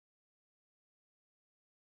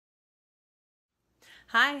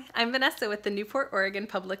Hi, I'm Vanessa with the Newport, Oregon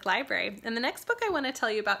Public Library, and the next book I want to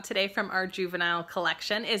tell you about today from our juvenile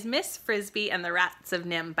collection is Miss Frisby and the Rats of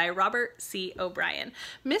NIMH by Robert C. O'Brien.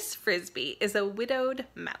 Miss Frisby is a widowed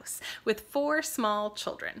mouse with 4 small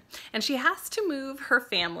children, and she has to move her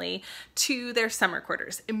family to their summer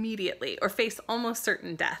quarters immediately or face almost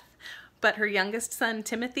certain death. But her youngest son,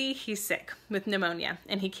 Timothy, he's sick with pneumonia,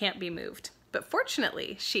 and he can't be moved. But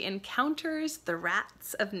fortunately, she encounters the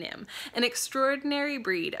Rats of NIMH, an extraordinary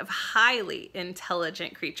breed of highly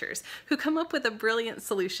intelligent creatures who come up with a brilliant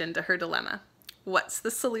solution to her dilemma. What's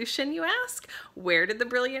the solution, you ask? Where did the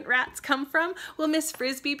brilliant rats come from? Will Miss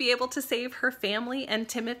Frisby be able to save her family and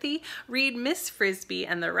Timothy? Read Miss Frisby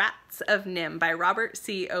and the Rats of NIMH by Robert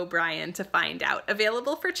C. O'Brien to find out.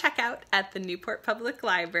 Available for checkout at the Newport Public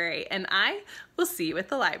Library, and I will see you at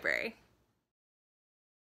the library.